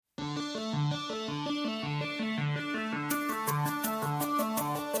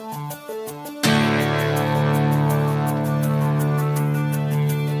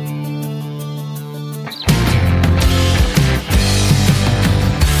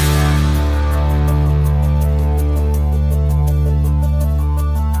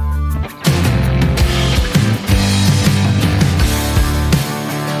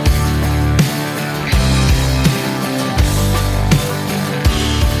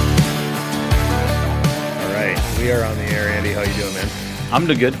We are on the air. Andy, how you doing, man? I'm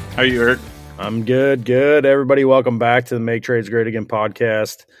doing good. How are you, Eric? I'm good. Everybody, welcome back to the Make Trades Great Again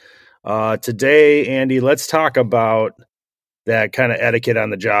podcast. Today, Andy, let's talk about that kind of etiquette on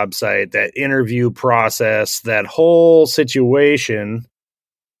the job site, that interview process, that whole situation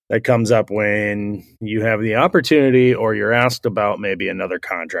that comes up when you have the opportunity or you're asked about maybe another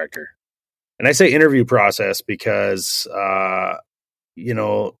contractor. And I say interview process because,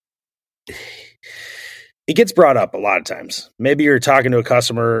 it gets brought up a lot of times. Maybe you're talking to a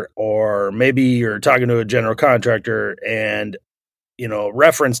customer or maybe you're talking to a general contractor and,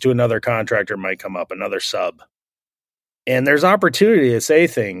 reference to another contractor might come up, another sub. And there's opportunity to say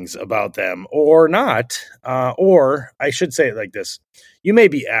things about them or not. Or I should say it like this. You may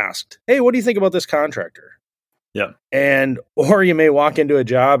be asked, hey, what do you think about this contractor? Yeah. Or you may walk into a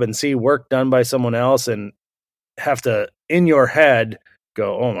job and see work done by someone else and have to, in your head,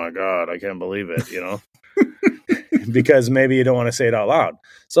 go, oh my God, I can't believe it, because maybe you don't want to say it out loud.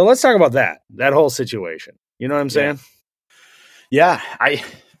 So let's talk about that whole situation. You know what I'm saying? Yeah.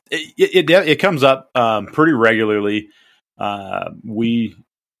 It comes up pretty regularly. In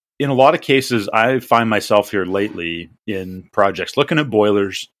a lot of cases, I find myself here lately in projects looking at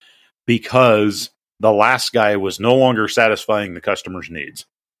boilers because the last guy was no longer satisfying the customer's needs.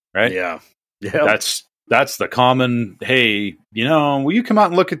 Right? Yeah. That's the common, hey, will you come out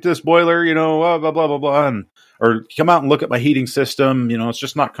and look at this boiler, blah, blah, blah, blah, blah, or come out and look at my heating system, it's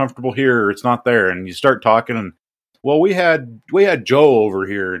just not comfortable here, or it's not there. And you start talking and, well, we had Joe over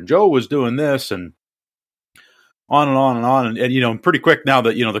here and Joe was doing this and on and on and on. And pretty quick now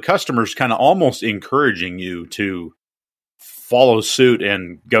that, the customer's kind of almost encouraging you to follow suit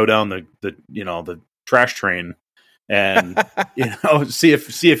and go down the trash train and, see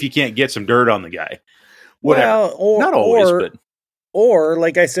if you can't get some dirt on the guy. Whatever. Well, not always, but. Or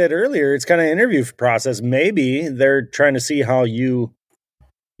like I said earlier, it's kind of an interview process. Maybe they're trying to see how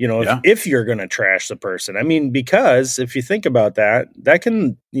if you're going to trash the person. I mean, because if you think about that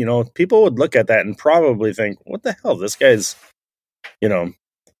can, people would look at that and probably think, what the hell? This guy's,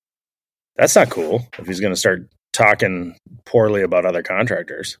 that's not cool if he's going to start talking poorly about other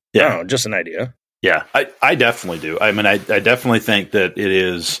contractors. Yeah. No, just an idea. Yeah, I definitely do. I mean, I definitely think that it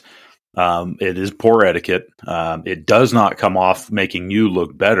is poor etiquette. It does not come off making you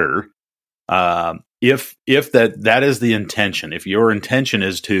look better. If that is the intention, if your intention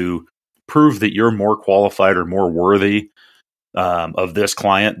is to prove that you're more qualified or more worthy of this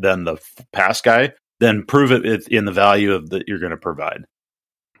client than the past guy, then prove it in the value of that you're going to provide.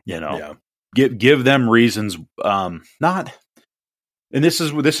 Give them reasons. Not. And this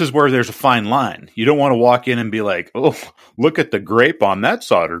is where there's a fine line. You don't want to walk in and be like, "Oh, look at the grape on that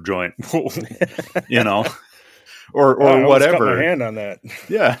solder joint," or I whatever. cut my hand on that.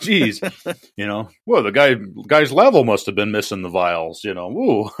 Yeah, geez, well, the guy's level must have been missing the vials.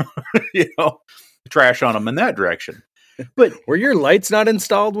 Woo, trash on him in that direction. But were your lights not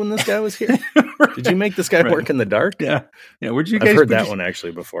installed when this guy was here? Right. Did you make this guy work in the dark? Yeah. Where'd you guys? I've heard that one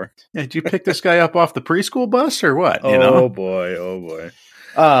actually before. Yeah, did you pick this guy up off the preschool bus or what? Oh boy.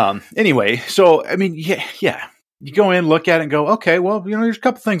 Anyway, so I mean, yeah. You go in, look at it, and go, okay, well, there's a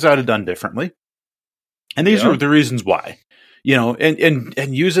couple things I'd have done differently, and these are the reasons why.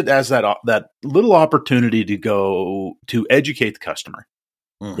 And use it as that little opportunity to go to educate the customer.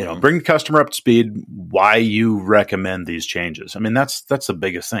 Mm-hmm. Bring the customer up to speed, why you recommend these changes. I mean, that's the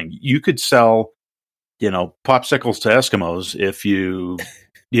biggest thing. You could sell, popsicles to Eskimos if you,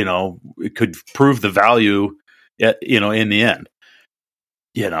 could prove the value, in the end,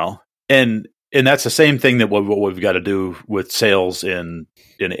 and that's the same thing that what we've got to do with sales in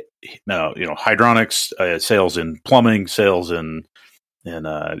hydronics, sales in plumbing, sales in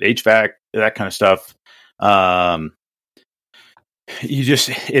HVAC, that kind of stuff.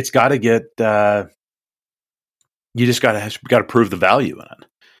 It's got to get, you just got to prove the value in it.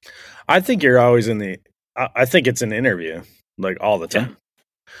 I think you're always I think it's an interview, like all the time.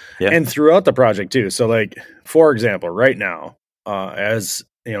 Yeah. And throughout the project too. So like, for example, right now, as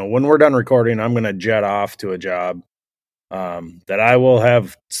when we're done recording, I'm going to jet off to a job, that I will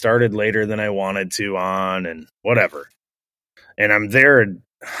have started later than I wanted to on and whatever. And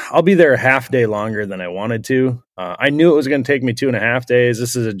I'll be there a half day longer than I wanted to. I knew it was going to take me 2.5 days.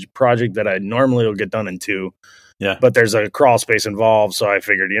 This is a project that I normally will get done in 2. Yeah. But there's a crawl space involved. So I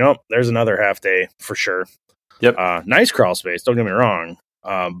figured, there's another half day for sure. Yep. Nice crawl space. Don't get me wrong.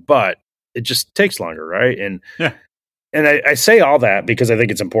 But it just takes longer. Right. And I say all that because I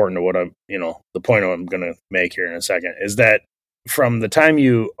think it's important to what I'm, the point I'm going to make here in a second is that from the time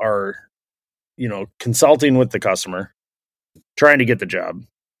you are, consulting with the customer, trying to get the job,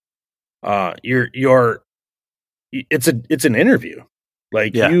 you're it's an interview.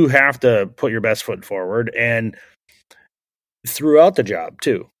 Like you have to put your best foot forward and throughout the job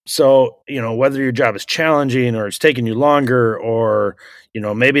too. So, whether your job is challenging or it's taking you longer, or,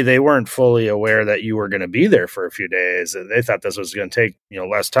 maybe they weren't fully aware that you were going to be there for a few days and they thought this was going to take,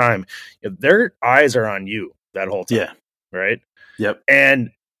 less time. Their eyes are on you that whole time. Yeah. Right. Yep.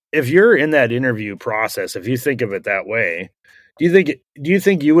 And if you're in that interview process, if you think of it that way, do you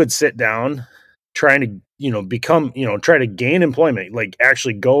think you would sit down trying to, become, try to gain employment, like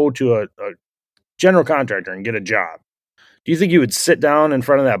actually go to a general contractor and get a job? Do you think you would sit down in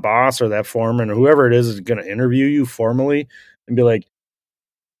front of that boss or that foreman or whoever it is going to interview you formally and be like,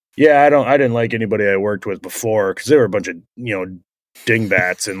 yeah, I didn't like anybody I worked with before because they were a bunch of,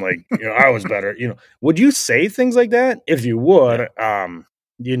 dingbats and like, I was better, would you say things like that? If you would,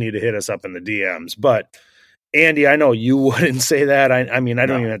 you need to hit us up in the DMs. But Andy, I know you wouldn't say that. I mean, I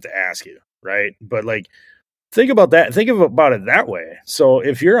don't even have to ask you, right? But like, think about that. Think about it that way. So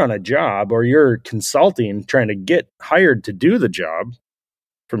if you're on a job or you're consulting, trying to get hired to do the job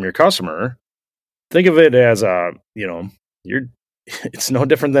from your customer, think of it as it's no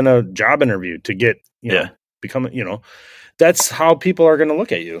different than a job interview to get, become, that's how people are going to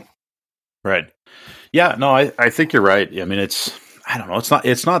look at you. Right. Yeah, no, I think you're right. I mean, I don't know.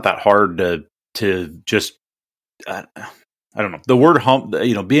 It's not that hard to just, I don't know. The word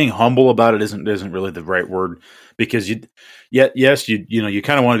being humble about it isn't really the right word, because you kind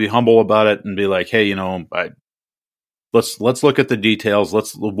of want to be humble about it and be like, hey, let's look at the details.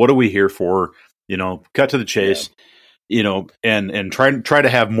 What are we here for? Cut to the chase. And try to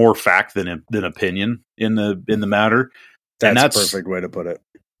have more fact than opinion in the matter. That's a perfect way to put it.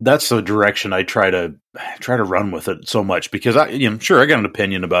 That's the direction I try to run with it so much, because sure, I got an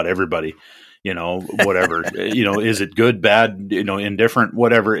opinion about everybody. Whatever, is it good, bad, indifferent,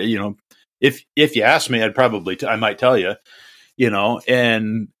 whatever, if you ask me, I might tell you,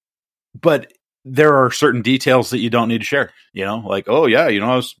 but there are certain details that you don't need to share, like, oh yeah,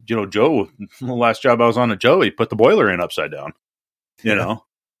 I was, Joe, the last job I was on at Joe, he put the boiler in upside down,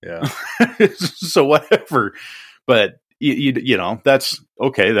 Yeah. So whatever, but that's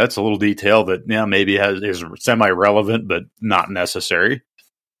okay. That's a little detail that maybe is semi-relevant, but not necessary.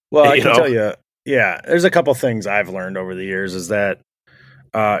 Well, I can tell you, there's a couple things I've learned over the years is that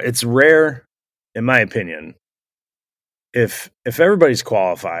it's rare, in my opinion, if everybody's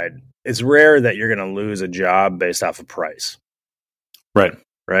qualified, it's rare that you're going to lose a job based off of price. Right.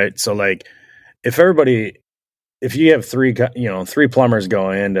 Right. So like if you have three plumbers go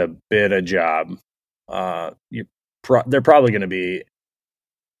in to bid a job, they're probably going to be,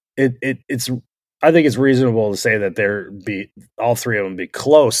 I think it's reasonable to say that all three of them be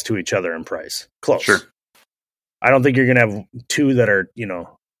close to each other in price. Close. Sure. I don't think you're going to have two that are,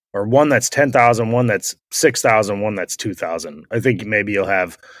 or one that's 10,000, one that's 6,000, one that's 2,000. I think maybe you'll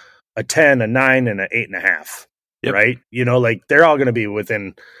have a 10, a 9, and an 8.5. Yep. Right. Like they're all going to be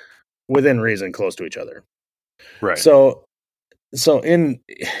within reason, close to each other. Right. So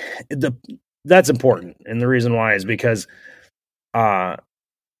that's important. And the reason why is because, although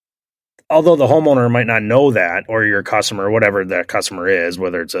the homeowner might not know that, or your customer, whatever that customer is,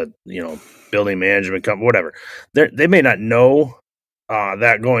 whether it's a building management company, whatever, they may not know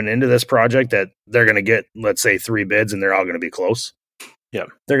that going into this project that they're going to get, let's say, 3 bids and they're all going to be close. Yeah,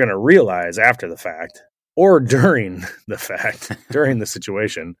 they're going to realize after the fact or during the fact, during the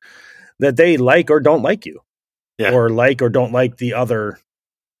situation, that they like or don't like you, or like or don't like the other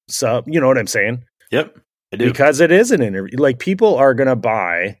sub. You know what I'm saying? Yep, I do. Because it is an interview. Like people are going to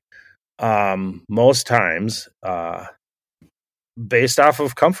buy. Most times, based off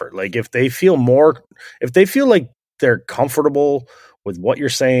of comfort. Like if they feel like they're comfortable with what you're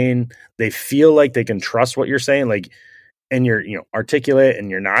saying, they feel like they can trust what you're saying, like, and you're, articulate and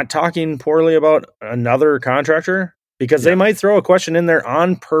you're not talking poorly about another contractor, because they might throw a question in there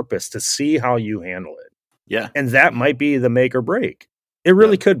on purpose to see how you handle it. Yeah. And that might be the make or break. It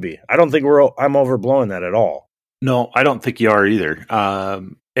really could be. I don't think I'm overblowing that at all. No, I don't think you are either.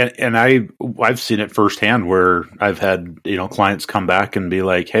 And I've seen it firsthand where I've had, clients come back and be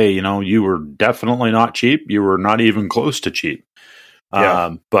like, hey, you were definitely not cheap. You were not even close to cheap.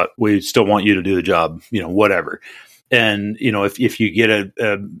 But we still want you to do the job, whatever. And, if you get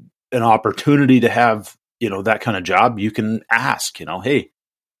an opportunity to have, that kind of job, you can ask, hey,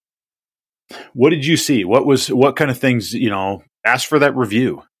 what did you see? What kind of things, ask for that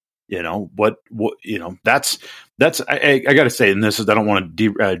review. That's I got to say, and this is, I don't want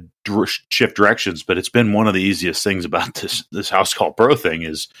to shift directions, but it's been one of the easiest things about this house call pro thing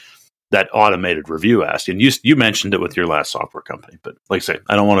is that automated review ask. And you mentioned it with your last software company, but like I say,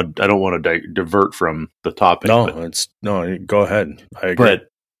 I don't want to divert from the topic. No, go ahead. I agree. But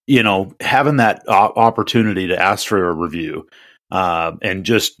having that opportunity to ask for a review, and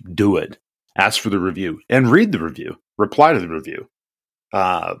just do it, ask for the review and read the review, reply to the review.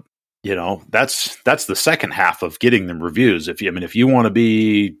 That's the second half of getting them reviews. If you want to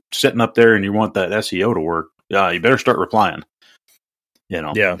be sitting up there and you want that SEO to work, you better start replying.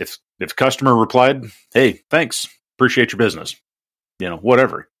 If customer replied, hey, thanks, appreciate your business,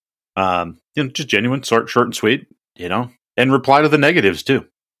 whatever. Just genuine, short and sweet, and reply to the negatives too.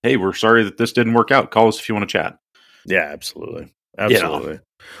 Hey, we're sorry that this didn't work out. Call us if you want to chat. Yeah, absolutely.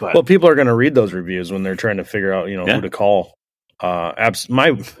 Well, people are going to read those reviews when they're trying to figure out, who to call. I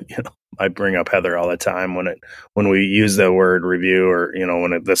bring up Heather all the time when we use the word review, or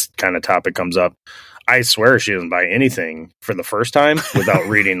when this kind of topic comes up. I swear she doesn't buy anything for the first time without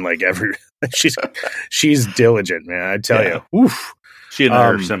reading like every. She's diligent, man. I tell you. Oof. She and I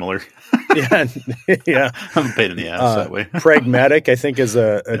are similar. Yeah. I'm a pain in the ass that way. Pragmatic, I think, is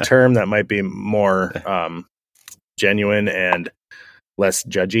a term that might be more genuine and less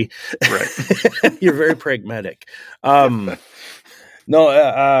judgy. Right. You're very pragmatic. That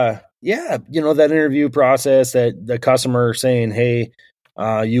interview process, that the customer saying, hey,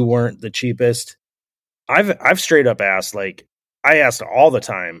 you weren't the cheapest. I've straight up asked, like, I asked all the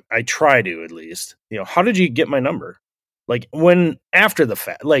time. I try to, at least, how did you get my number? Like, when after the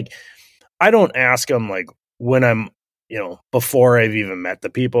fact, like, I don't ask them like when I'm, before I've even met the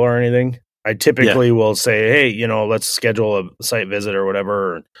people or anything. I typically will say, hey, let's schedule a site visit or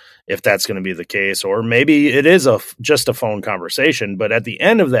whatever, if that's going to be the case. Or maybe it is just a phone conversation. But at the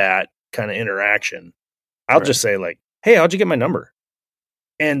end of that kind of interaction, I'll just say like, hey, how'd you get my number?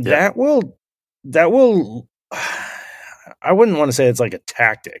 And that will, I wouldn't want to say it's like a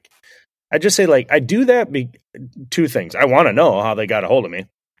tactic. I just say like, I do that two things. I want to know how they got a hold of me.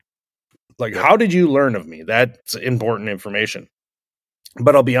 Like, how did you learn of me? That's important information.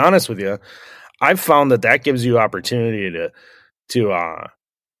 But I'll be honest with you, I've found that gives you opportunity to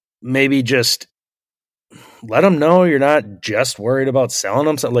maybe just let them know you're not just worried about selling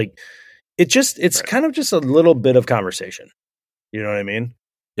them something. Like, it's kind of just a little bit of conversation. You know what I mean?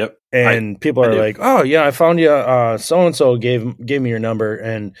 Yep. And people are like, oh yeah, I found you. So-and-so gave me your number,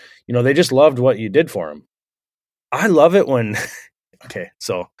 and they just loved what you did for them. I love it when, okay,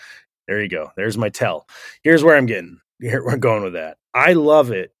 so there you go. There's my tell. Here's where we're going with that. I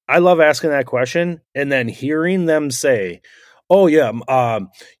love it. I love asking that question and then hearing them say, oh yeah,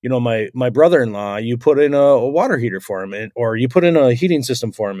 my brother-in-law, you put in a water heater for him, or you put in a heating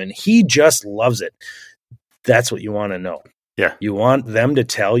system for him, and he just loves it. That's what you want to know. Yeah. You want them to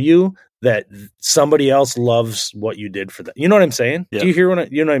tell you that somebody else loves what you did for them. You know what I'm saying? Yeah. Do you hear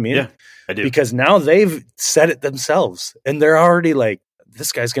you know what I mean? Yeah, I do. Because now they've said it themselves, and they're already like,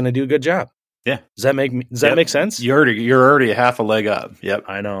 this guy's going to do a good job. Yeah. Does that make sense? You're already a half a leg up. Yep.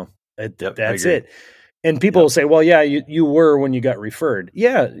 I know. That's it. And people will say, well, yeah, you were when you got referred.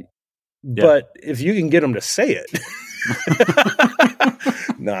 Yeah. But if you can get them to say it.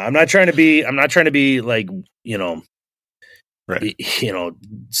 No, I'm not trying to be like, right.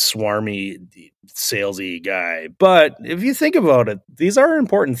 Swarmy, salesy guy. But if you think about it, these are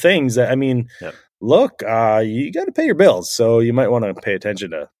important things that, look, you got to pay your bills. So you might want to pay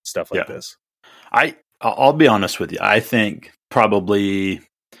attention to stuff like this. I'll be honest with you. I think probably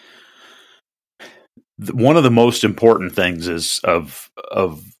one of the most important things is of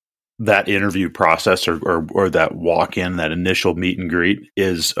that interview process or that walk-in, that initial meet and greet,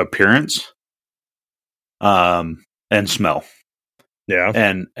 is appearance, and smell. Yeah.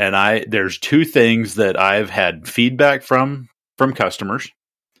 And there's two things that I've had feedback from customers.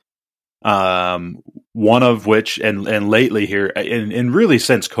 One of which, and lately here, and really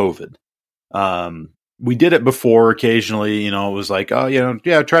since COVID, we did it before occasionally, it was like, try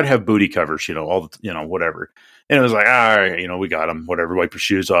to have booty covers, whatever. And it was like, all right, we got them, whatever, wipe your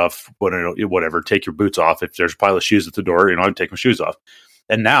shoes off, whatever, take your boots off. If there's a pile of shoes at the door, I'd take my shoes off.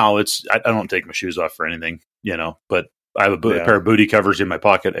 And now I don't take my shoes off for anything, but I have a pair of booty covers in my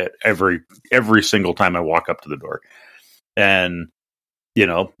pocket at every single time I walk up to the door. And,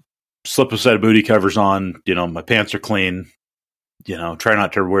 slip a set of booty covers on, my pants are clean, try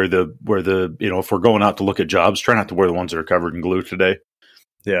not to wear the, if we're going out to look at jobs, try not to wear the ones that are covered in glue today.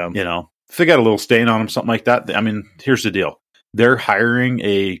 Yeah. If they got a little stain on them, something like that. Here's the deal. They're hiring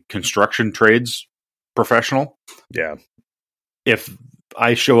a construction trades professional. Yeah. If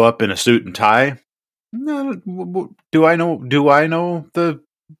I show up in a suit and tie, do I know the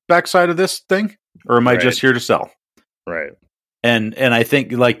backside of this thing, or am I just here to sell? Right. And I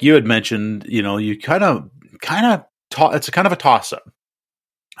think, like you had mentioned, you know, you kind of it's a kind of a toss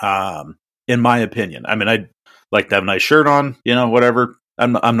up. In my opinion, I mean, I'd like to have a nice shirt on, you know, whatever.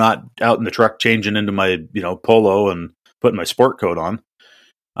 I'm not out in the truck changing into my, you know, polo and putting my sport coat on.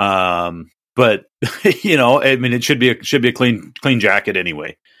 But you know, I mean, it should be a clean jacket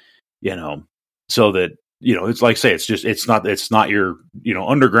anyway, you know, so that, you know, it's like, say, it's not your, you know,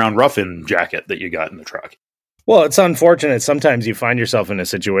 underground rough-in jacket that you got in the truck. Well, it's unfortunate. Sometimes you find yourself in a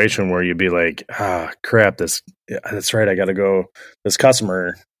situation where you'd be like, crap, that's right. I got to go. This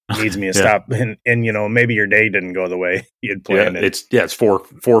customer needs me to stop. And, you know, maybe your day didn't go the way you'd planned it. It's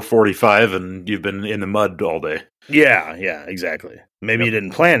 4:45 and you've been in the mud all day. Yeah, exactly. Maybe you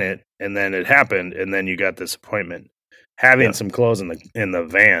didn't plan it and then it happened and then you got this appointment. Having some clothes in the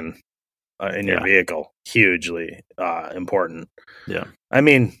van, in your vehicle, hugely important. Yeah. I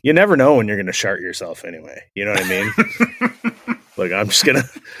mean, you never know when you're going to shart yourself anyway. You know what I mean? Like, I'm just going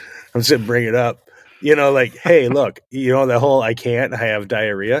to bring it up. You know, like, hey, look, you know, the whole I have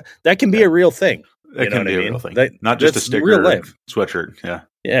diarrhea, that can be a real thing. That can be a real thing. Not just a sticker real life. Sweatshirt. Yeah.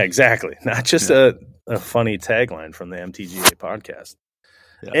 Yeah, exactly. Not just a funny tagline from the MTGA podcast.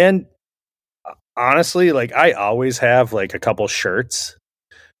 Yeah. And honestly, like, I always have like a couple shirts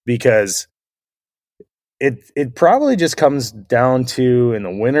because it probably just comes down to, in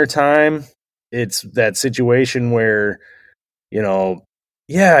the wintertime, it's that situation where, you know,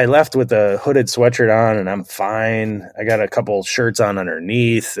 I left with a hooded sweatshirt on and I'm fine. I got a couple shirts on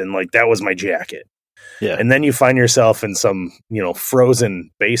underneath and like that was my jacket. Yeah. And then you find yourself in some, you know, frozen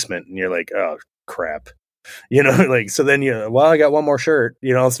basement and you're like, oh crap. You know, like, so then I got one more shirt,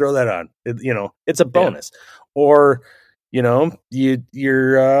 you know, I'll throw that on. You know, it's a bonus. Yeah. Or, you know,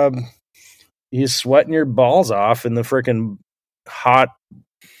 you're sweating your balls off in the freaking hot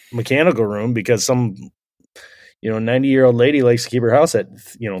mechanical room because some, you know, 90-year-old lady likes to keep her house at,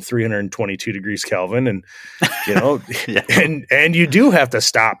 you know, 322 degrees Kelvin. And, you know, and you do have to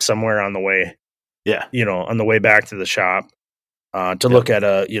stop somewhere on the way. Yeah. You know, on the way back to the shop to look at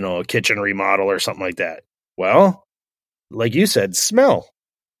a kitchen remodel or something like that. Well, like you said, smell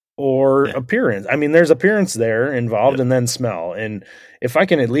or appearance. I mean, there's appearance there involved and then smell. And if I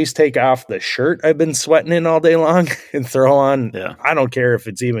can at least take off the shirt I've been sweating in all day long and throw on, I don't care if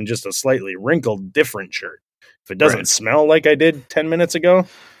it's even just a slightly wrinkled, different shirt. If it doesn't smell like I did 10 minutes ago,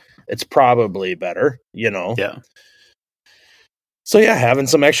 it's probably better, you know? Yeah. So having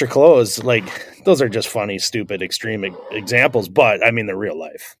some extra clothes, like, those are just funny, stupid, extreme examples, but I mean, they're real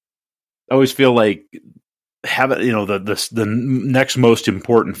life. I always feel like the next most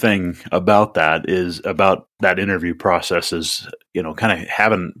important thing about that interview process is, you know, kind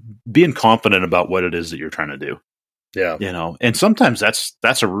of being confident about what it is that you're trying to do. Yeah. You know, and sometimes that's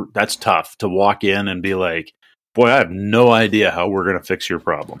tough to walk in and be like, boy, I have no idea how we're going to fix your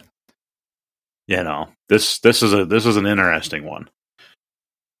problem. You know, this is an interesting one.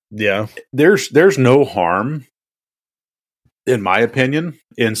 Yeah. There's no harm, in my opinion,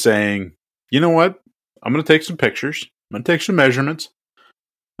 in saying, you know what? I'm going to take some pictures. I'm going to take some measurements.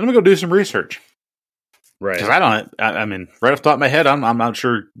 I'm going to go do some research. Right. Because I mean, right off the top of my head, I'm not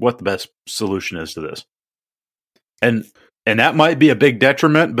sure what the best solution is to this. And that might be a big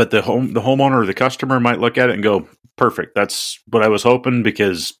detriment, but the homeowner or the customer might look at it and go, perfect. That's what I was hoping,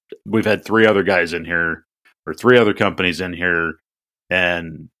 because we've had 3 other guys in here or 3 other companies in here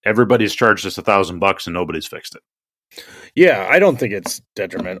and everybody's charged us $1,000 and nobody's fixed it. Yeah. I don't think it's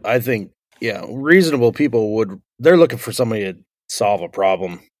detriment. I think, reasonable people they're looking for somebody to solve a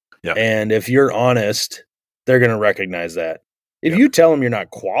problem. Yeah. And if you're honest, they're going to recognize that. If you tell them you're not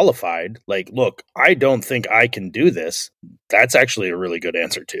qualified, like, look, I don't think I can do this, that's actually a really good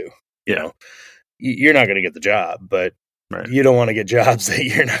answer too. You know, you're not going to get the job, but you don't want to get jobs that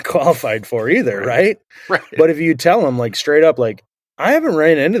you're not qualified for either. Right. But if you tell them, like, straight up, like, I haven't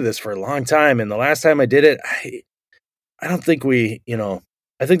ran into this for a long time, and the last time I did it, I don't think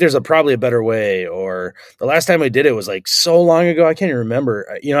I think there's probably a better way, or the last time I did it was like so long ago, I can't even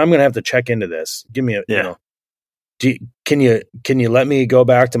remember. You know, I'm going to have to check into this. Give me can you let me go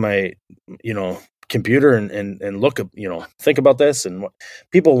back to my, computer and look up, think about this? And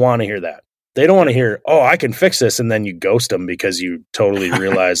people want to hear that. They don't want to hear, oh, I can fix this. And then you ghost them because you totally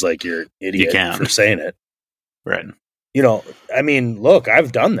realize like you're an idiot for saying it. Right. You know, I mean, look,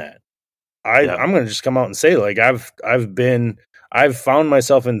 I've done that. I'm going to just come out and say, like, I've found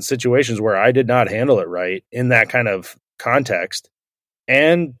myself in situations where I did not handle it right in that kind of context.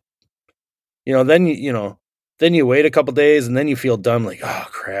 And, then you wait a couple days and then you feel dumb, like, oh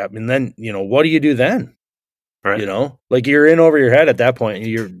crap. And then, what do you do then? Right. Like, you're in over your head at that point.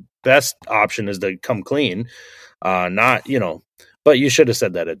 Your best option is to come clean. Not, But you should have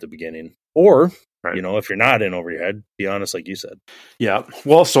said that at the beginning. Or, if you're not in over your head, be honest like you said. Yeah.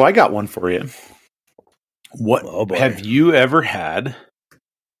 Well, so I got one for you. What have you ever had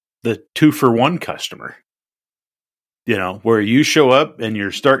the 2-for-1 customer? Where you show up and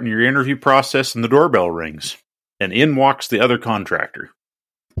you're starting your interview process and the doorbell rings and in walks the other contractor.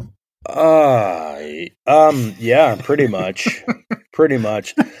 Yeah, pretty much. Pretty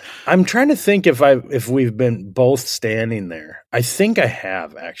much. I'm trying to think if we've been both standing there. I think I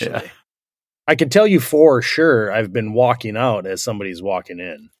have, actually. Yeah. I can tell you for sure I've been walking out as somebody's walking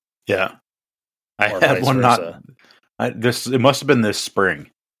in. Yeah. I had one it must have been this spring.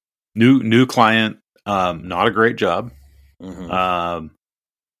 New client, not a great job. Mm-hmm.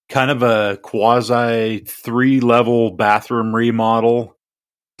 Kind of a quasi 3-level bathroom remodel.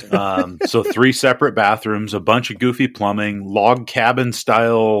 So 3 separate bathrooms, a bunch of goofy plumbing, log cabin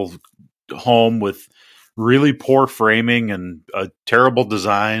style home with really poor framing and a terrible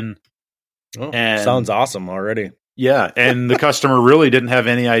design. Oh, sounds awesome already. Yeah. And the customer really didn't have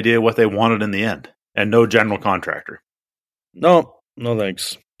any idea what they wanted in the end, and no general contractor. No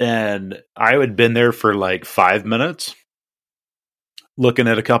thanks. And I had been there for like 5 minutes looking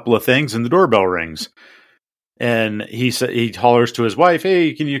at a couple of things, and the doorbell rings. And he hollers to his wife,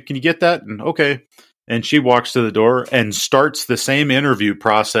 "Hey, can you get that?" And okay. And she walks to the door and starts the same interview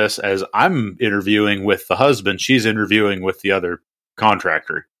process as I'm interviewing with the husband. She's interviewing with the other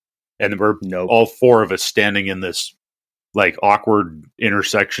contractor. And we're all 4 of us standing in this like awkward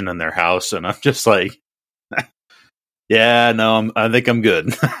intersection in their house. And I'm just like, yeah, no, I think I'm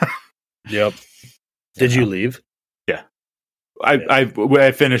good. Yep. Did you leave? Yeah.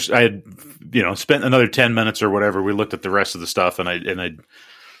 I finished. I had, spent another 10 minutes or whatever. We looked at the rest of the stuff, and I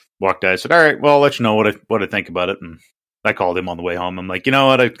walked out. I said, "All right, well, I'll let you know what I think about it." And I called him on the way home. I'm like, you know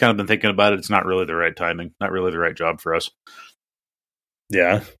what? I've kind of been thinking about it. It's not really the right timing. Not really the right job for us.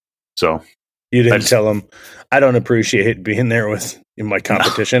 Yeah. So you didn't tell him, "I don't appreciate being there in my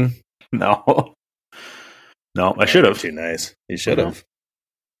competition." No, I should have. Too nice. You should have.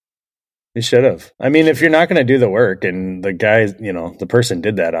 You should have. I mean, if you're not going to do the work, and the guy, the person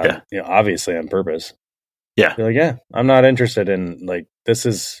did that on, obviously on purpose. Yeah. You're like, yeah, I'm not interested in, like, this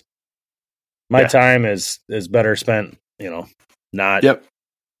is my time is better spent, not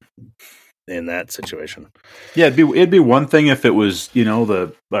in that situation. Yeah. It'd be one thing if it was,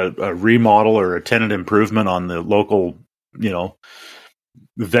 a remodel or a tenant improvement on the local,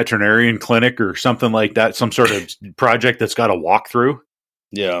 veterinarian clinic or something like that. Some sort of project that's got a walkthrough.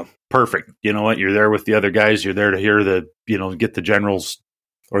 Yeah. Perfect. You know what? You're there with the other guys. You're there to hear get the generals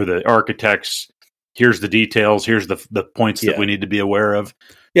or the architects. Here's the details. Here's the points that we need to be aware of.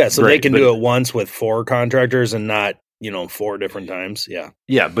 Yeah. So they can do it once with 4 contractors and not, 4 different times. Yeah.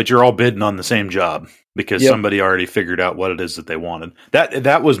 Yeah. But you're all bidding on the same job because somebody already figured out what it is that they wanted.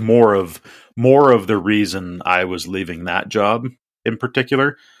 That was more of the reason I was leaving that job in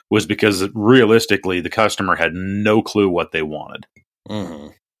particular, was because realistically the customer had no clue what they wanted. Mm-hmm.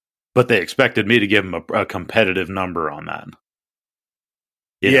 But they expected me to give them a competitive number on that.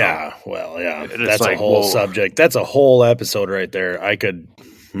 Well, yeah. That's like a whole subject. That's a whole episode right there. I could...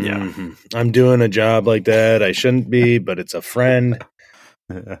 I'm doing a job like that. I shouldn't be, but it's a friend.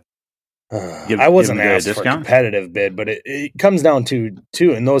 I wasn't asked for a competitive bid, but it comes down to,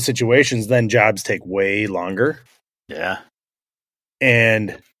 too, in those situations, then jobs take way longer. Yeah.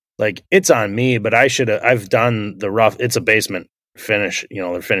 And, like, it's on me, but I've done the rough... It's a basement finish,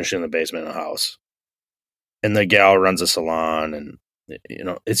 they're finishing the basement of the house, and the gal runs a salon, and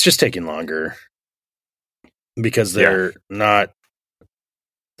it's just taking longer because they're not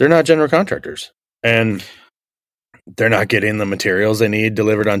general contractors, and they're not getting the materials they need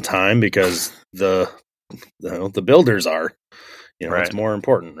delivered on time because the builders are, it's more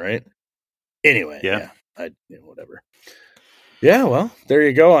important, right? Anyway, whatever. Yeah, well, there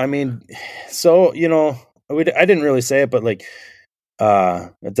you go. I mean, so I didn't really say it, but like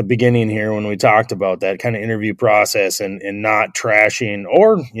at the beginning here when we talked about that kind of interview process and not trashing,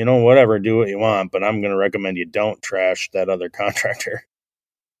 or whatever, do what you want, but I'm going to recommend you don't trash that other contractor.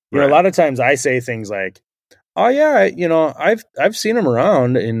 A lot of times I say things like, "Oh yeah, I've seen them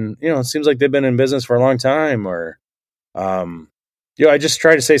around, and it seems like they've been in business for a long time," or I just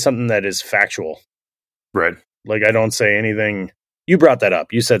try to say something that is factual. Right. Like, I don't say anything. You brought that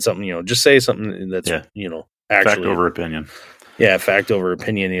up. You said something, just say something that's, actually fact over opinion. Yeah. Fact over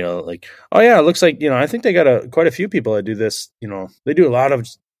opinion, like, "Oh yeah, it looks like, I think they got quite a few people that do this, they do a lot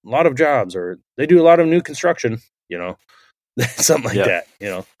of jobs, or they do a lot of new construction, something like that,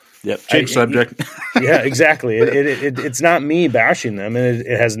 Yep. Change subject. Yeah, exactly. It's not me bashing them, and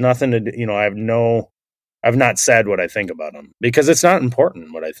it has nothing to do, I have no I've not said what I think about them because it's not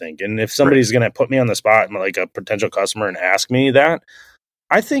important what I think. And if somebody's going to put me on the spot, like a potential customer, and ask me that,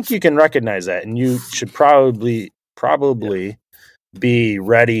 I think you can recognize that, and you should probably be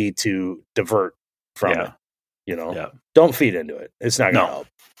ready to divert from it. Don't feed into it. It's not going to help.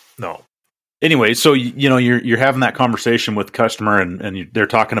 No. Anyway, so you're having that conversation with the customer, and they're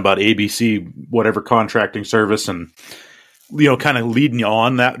talking about ABC, whatever contracting service, and kind of leading you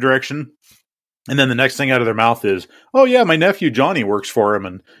on that direction. And then the next thing out of their mouth is, "Oh yeah, my nephew Johnny works for him,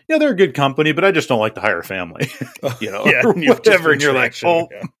 and they're a good company, but I just don't like to hire a family." Or whatever. And you're like, "Oh,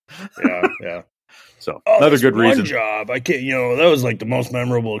 yeah." So another good reason. Job, I can't. That was like the most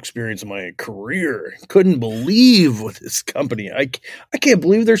memorable experience of my career. Couldn't believe with this company. I can't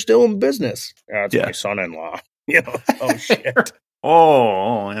believe they're still in business. That's my son-in-law. Oh shit.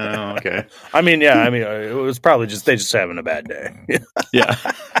 Oh, yeah, okay. It was probably they just having a bad day. Yeah.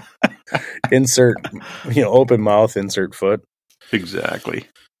 Insert, open mouth, insert foot. Exactly.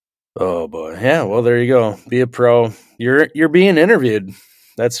 Oh boy. Yeah. Well, there you go. Be a pro. You're being interviewed.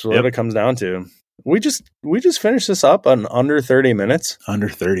 That's what it comes down to. We just finished this up on under 30 minutes. Under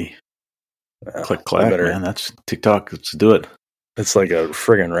 30. Click clack, man. That's TikTok. Let's do it. It's like a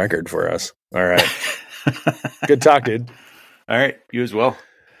friggin' record for us. All right. Good talk, dude. All right. You as well.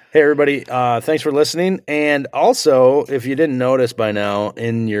 Hey, everybody. Thanks for listening. And also, if you didn't notice by now,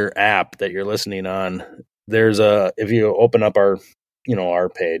 in your app that you're listening on, if you open up our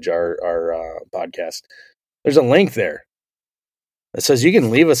page, our podcast, there's a link there that says you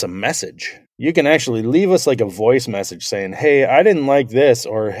can leave us a message. You can actually leave us like a voice message saying, "Hey, I didn't like this,"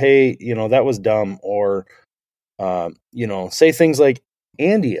 or "Hey, that was dumb," or, say things like,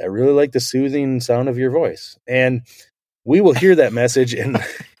 "Andy, I really like the soothing sound of your voice." And we will hear that message and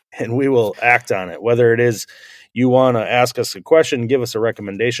we will act on it. Whether it is you want to ask us a question, give us a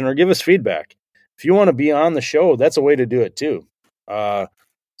recommendation, or give us feedback. If you want to be on the show, that's a way to do it too.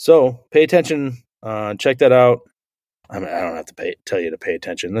 So pay attention. Check that out. I don't have to tell you to pay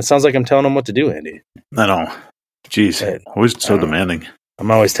attention. That sounds like I'm telling them what to do, Andy. I know. Jeez, always so demanding. I'm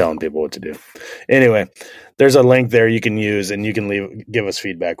always telling people what to do. Anyway, there's a link there you can use, and you can give us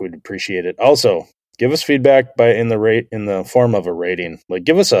feedback. We'd appreciate it. Also, give us feedback in the form of a rating. Like,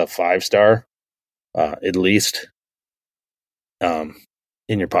 give us a 5-star, at least, in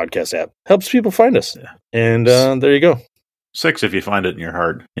your podcast app. Helps people find us. Yeah. And there you go. 6 if you find it in your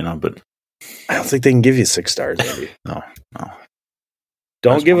heart, but I don't think they can give you 6 stars, maybe. No.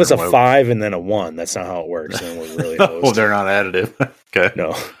 Don't give us a 5 and then a 1. That's not how it works. Then we're really Oh, they're not additive. Okay.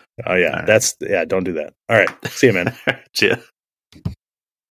 No. Oh yeah. Right. Don't do that. All right. See you, man. See ya.